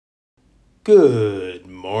Good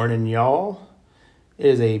morning, y'all. It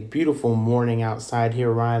is a beautiful morning outside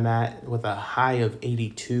here where I'm at with a high of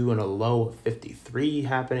 82 and a low of 53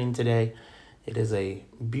 happening today. It is a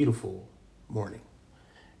beautiful morning.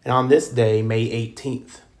 And on this day, May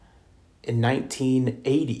 18th, in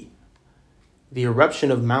 1980, the eruption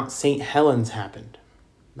of Mount St. Helens happened.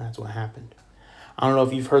 That's what happened. I don't know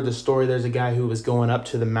if you've heard the story. There's a guy who was going up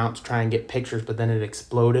to the mount to try and get pictures, but then it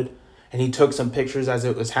exploded. And he took some pictures as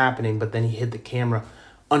it was happening, but then he hid the camera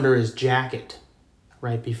under his jacket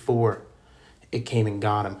right before it came and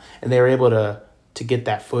got him. And they were able to get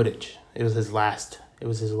that footage. It was his last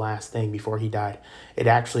thing before he died. It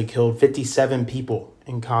actually killed 57 people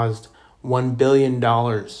and caused $1 billion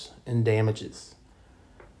in damages.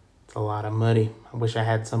 It's a lot of money. I wish I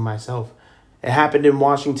had some myself. It happened in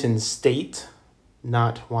Washington State,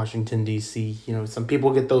 not Washington, D.C. Some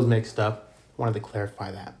people get those mixed up. Wanted to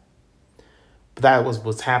clarify that. But that was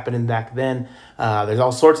what's happening back then. There's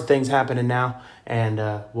all sorts of things happening now, and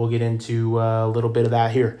we'll get into a little bit of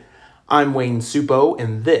that here. I'm Wayne Supo,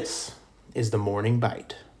 and this is the Morning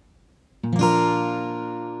Bite.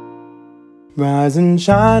 Rise and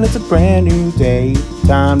shine, it's a brand new day.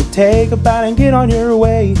 Time to take a bite and get on your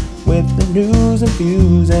way. With the news and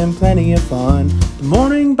views and plenty of fun, the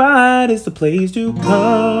Morning Bite is the place to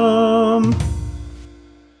come.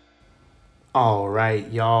 All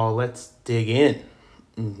right, y'all, let's dig in.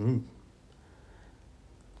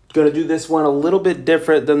 Gonna do this one a little bit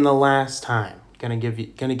different than the last time. Gonna give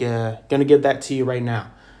that to you right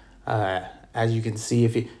now. As you can see,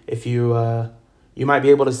 if you might be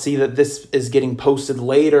able to see that this is getting posted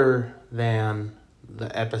later than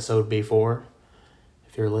the episode before.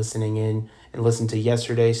 If you're listening in and listened to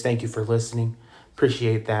yesterday's, thank you for listening.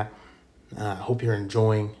 Appreciate that. Hope you're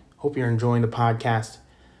enjoying the podcast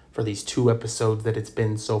for these 2 episodes that it's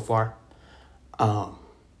been so far.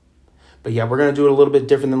 But yeah, we're gonna do it a little bit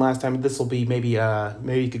different than last time. This will be maybe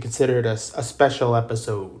you could consider it a special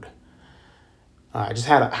episode. I just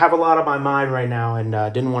have a lot on my mind right now, and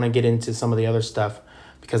didn't want to get into some of the other stuff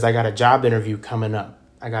because I got a job interview coming up.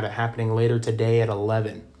 I got it happening later today at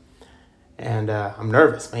 11, and I'm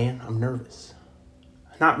nervous, man. I'm nervous.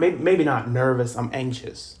 Maybe not nervous. I'm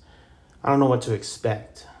anxious. I don't know what to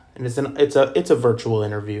expect, and it's a virtual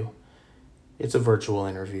interview. It's a virtual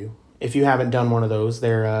interview. If you haven't done one of those,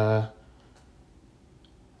 they're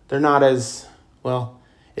not as well.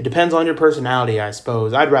 It depends on your personality, I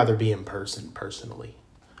suppose. I'd rather be in person, personally.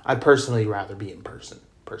 I'd personally rather be in person,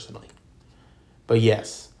 personally. But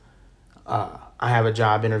yes, I have a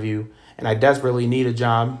job interview, and I desperately need a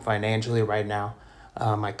job financially right now.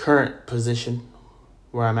 My current position,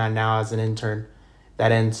 where I'm at now as an intern,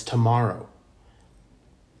 that ends tomorrow.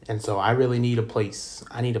 And so I really need a place.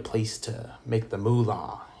 I need a place to make the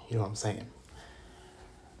moolah. You know what I'm saying?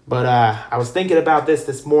 But I was thinking about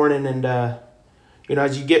this morning, and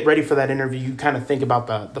as you get ready for that interview, you kind of think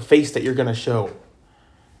about the face that you're gonna show.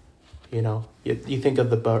 You think of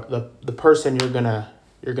the person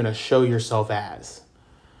you're gonna show yourself as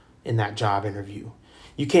in that job interview.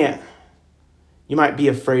 You might be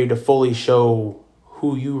afraid to fully show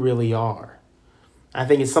who you really are. I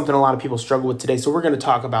think it's something a lot of people struggle with today. So we're going to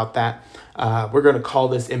talk about that. We're going to call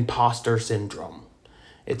this Imposter Syndrome.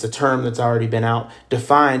 It's a term that's already been out.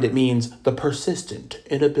 Defined, it means the persistent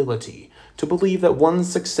inability to believe that one's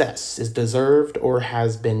success is deserved or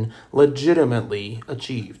has been legitimately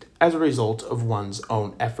achieved as a result of one's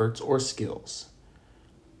own efforts or skills.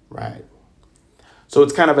 Right. So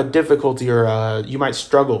it's kind of a difficulty, or you might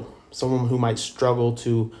struggle. Someone who might struggle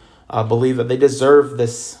to believe that they deserve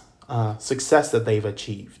this success that they've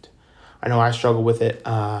achieved. I know I struggle with it.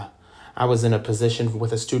 I was in a position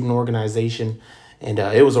with a student organization, and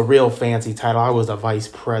it was a real fancy title. I was a vice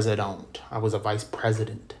president. I was a vice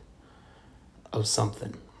president of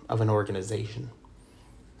something, of an organization.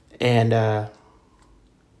 And that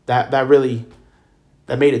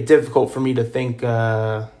made it difficult for me to think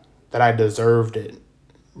that I deserved it.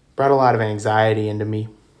 Brought a lot of anxiety into me,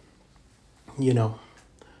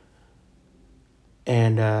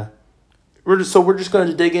 And we're just going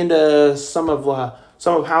to dig into some of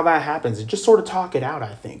how that happens and just sort of talk it out.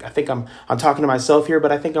 I think I'm talking to myself here,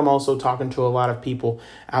 but I think I'm also talking to a lot of people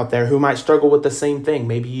out there who might struggle with the same thing.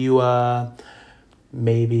 Maybe you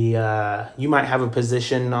might have a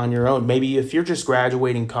position on your own. Maybe if you're just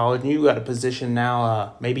graduating college and you got a position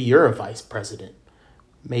now, maybe you're a vice president.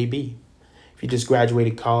 Maybe if you just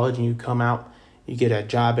graduated college and you come out, you get a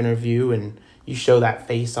job interview and you show that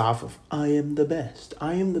face off of, I am the best.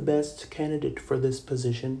 I am the best candidate for this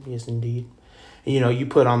position. Yes, indeed. And, you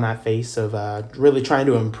put on that face of really trying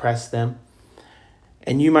to impress them.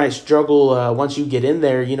 And you might struggle once you get in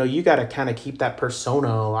there, you got to kind of keep that persona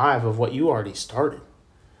alive of what you already started.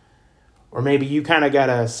 Or maybe you kind of got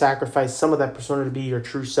to sacrifice some of that persona to be your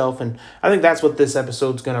true self. And I think that's what this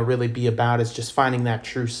episode's going to really be about, is just finding that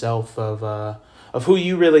true self of who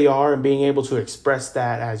you really are and being able to express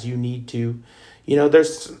that as you need to.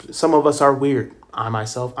 There's some of us are weird.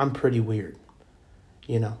 I'm pretty weird,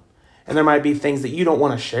 And there might be things that you don't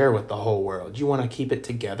want to share with the whole world. You want to keep it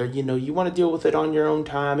together. You want to deal with it on your own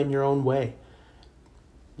time in your own way,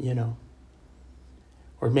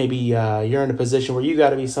 Or maybe you're in a position where you got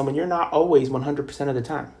to be someone you're not always 100% of the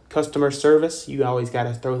time. Customer service, you always got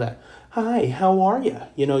to throw that, "Hi, how are you?"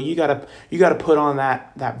 You got to put on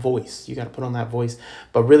that voice. You got to put on that voice.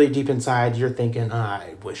 But really deep inside, you're thinking,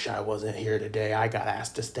 "I wish I wasn't here today. I got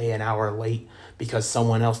asked to stay an hour late because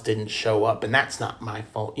someone else didn't show up, and that's not my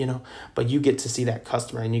fault." But you get to see that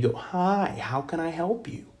customer and you go, "Hi, how can I help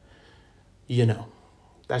you?"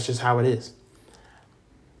 That's just how it is.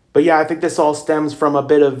 But yeah, I think this all stems from a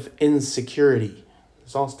bit of insecurity.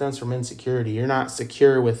 This all stems from insecurity. You're not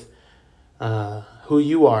secure with who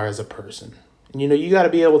you are as a person. And you got to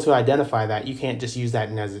be able to identify that. You can't just use that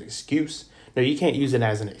as an excuse. No, you can't use it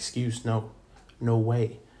as an excuse. No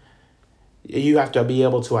way. You have to be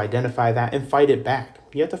able to identify that and fight it back.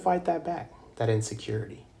 You have to fight that back, that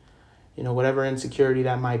insecurity. Whatever insecurity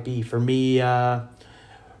that might be. For me,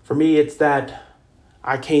 it's that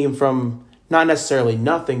I came from not necessarily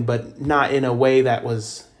nothing, but not in a way that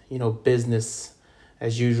was, business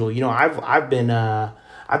as usual. I've been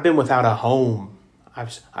without a home.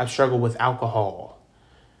 I've struggled with alcohol.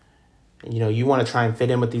 And, you want to try and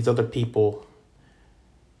fit in with these other people,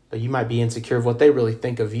 but you might be insecure of what they really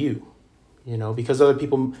think of you. Because other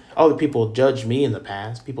people judge me in the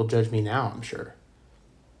past. People judge me now, I'm sure.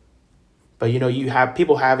 But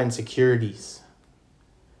people have insecurities.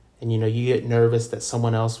 And you get nervous that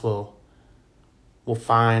someone else will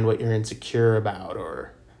find what you're insecure about,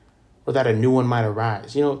 or that a new one might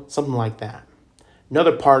arise, something like that.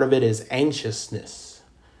 Another part of it is anxiousness.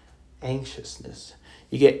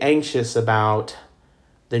 You get anxious about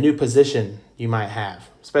the new position you might have,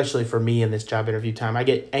 especially for me in this job interview time. I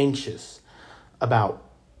get anxious about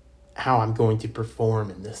how I'm going to perform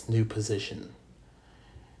in this new position.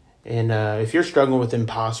 And if you're struggling with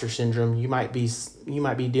imposter syndrome, you might be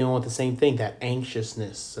dealing with the same thing, that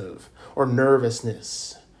anxiousness or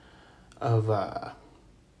nervousness of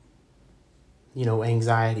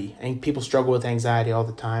anxiety. And people struggle with anxiety all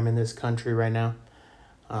the time in this country right now.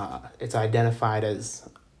 It's identified as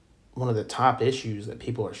one of the top issues that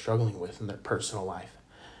people are struggling with in their personal life.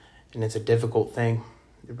 And it's a difficult thing.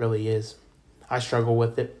 It really is. I struggle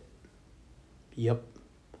with it. Yep.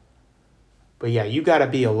 But yeah, you got to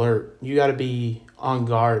be alert. You got to be on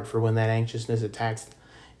guard for when that anxiousness attacks.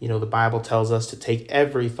 The Bible tells us to take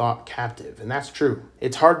every thought captive. And that's true.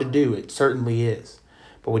 It's hard to do. It certainly is.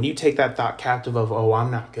 But when you take that thought captive of, "Oh,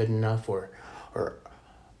 I'm not good enough," or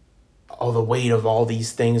 "Oh, the weight of all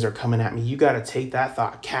these things are coming at me," you got to take that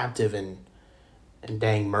thought captive and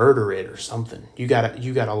dang murder it or something. You got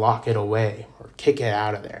to lock it away or kick it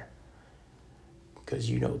out of there. Because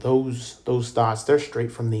those thoughts, they're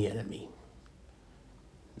straight from the enemy.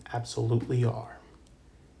 Absolutely are.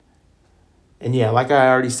 And yeah, like I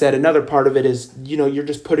already said, another part of it is, you're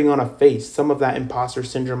just putting on a face. Some of that imposter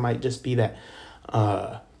syndrome might just be that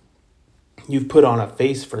you've put on a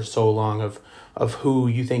face for so long of who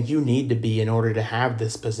you think you need to be in order to have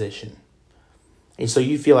this position. And so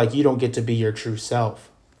you feel like you don't get to be your true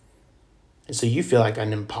self. And so you feel like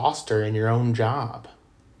an imposter in your own job.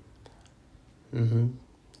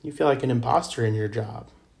 You feel like an imposter in your job.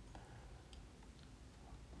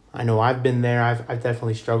 I know I've been there. I've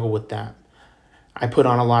definitely struggled with that. I put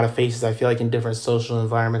on a lot of faces. I feel like in different social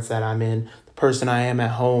environments that I'm in, the person I am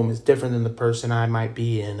at home is different than the person I might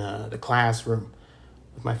be in the classroom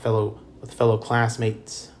with fellow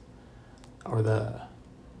classmates, or the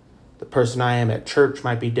person I am at church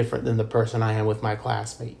might be different than the person I am with my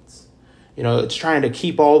classmates. It's trying to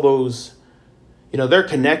keep all those. They're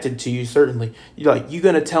connected to you, certainly. You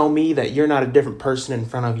going to tell me that you're not a different person in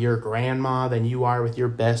front of your grandma than you are with your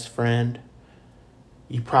best friend?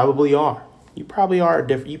 You probably are. You probably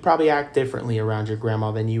act differently around your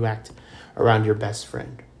grandma than you act around your best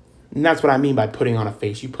friend. And that's what I mean by putting on a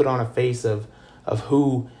face. You put on a face of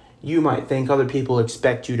who you might think other people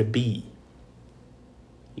expect you to be.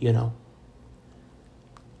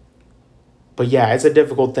 But yeah, it's a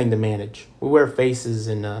difficult thing to manage. We wear faces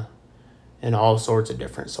in all sorts of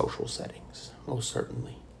different social settings, most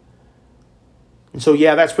certainly. And so,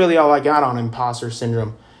 yeah, that's really all I got on imposter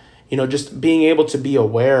syndrome. Just being able to be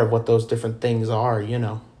aware of what those different things are,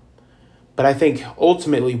 But I think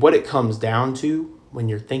ultimately what it comes down to when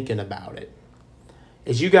you're thinking about it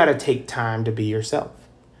is you got to take time to be yourself.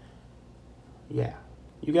 Yeah,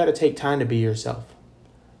 you got to take time to be yourself.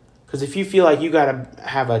 Because if you feel like you got to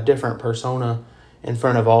have a different persona in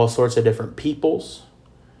front of all sorts of different peoples,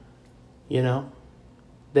 you know,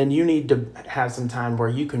 then you need to have some time where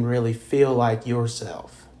you can really feel like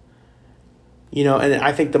yourself. You know, and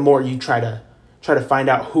I think the more you try to find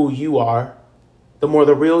out who you are, the more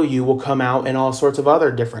the real you will come out in all sorts of other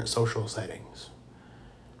different social settings.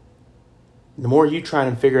 The more you try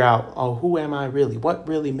and figure out, oh, who am I really? What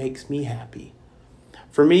really makes me happy?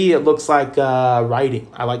 For me, it looks like writing.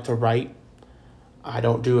 I like to write. I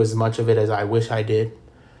don't do as much of it as I wish I did.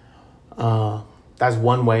 That's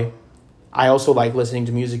one way. I also like listening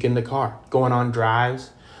to music in the car, going on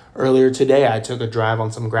drives. Earlier today, I took a drive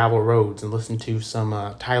on some gravel roads and listened to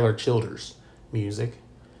some Tyler Childers music.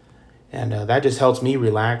 And that just helps me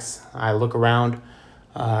relax. I look around,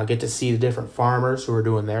 get to see the different farmers who are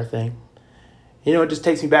doing their thing. You know, it just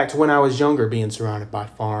takes me back to when I was younger, being surrounded by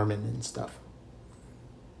farming and stuff.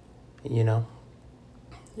 You know,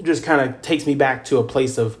 it just kind of takes me back to a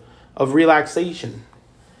place of relaxation,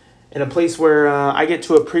 in a place where I get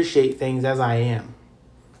to appreciate things as I am.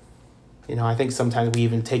 You know, I think sometimes we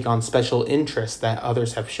even take on special interests that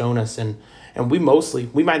others have shown us, and we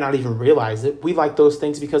might not even realize it. We like those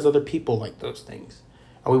things because other people like those things,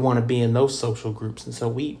 and we want to be in those social groups, and so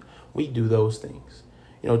we do those things.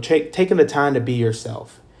 You know, taking the time to be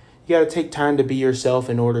yourself. You got to take time to be yourself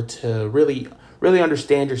in order to really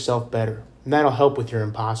understand yourself better, and that'll help with your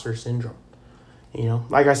imposter syndrome. You know,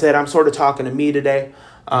 like I said, I'm sort of talking to me today,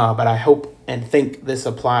 but I hope and think this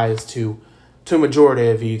applies to a majority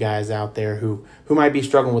of you guys out there who might be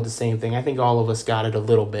struggling with the same thing. I think all of us got it a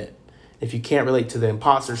little bit. If you can't relate to the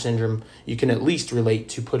imposter syndrome, you can at least relate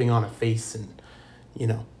to putting on a face and, you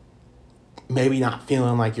know, maybe not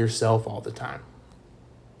feeling like yourself all the time.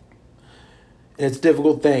 And it's a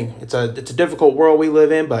difficult thing. It's a difficult world we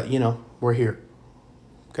live in, but, you know, we're here.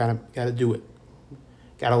 Gotta do it.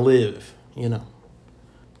 Gotta live, you know.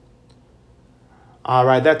 All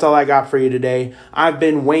right, that's all I got for you today. I've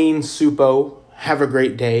been Wayne Supo. Have a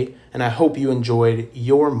great day, and I hope you enjoyed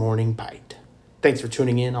your morning bite. Thanks for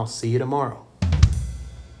tuning in. I'll see you tomorrow.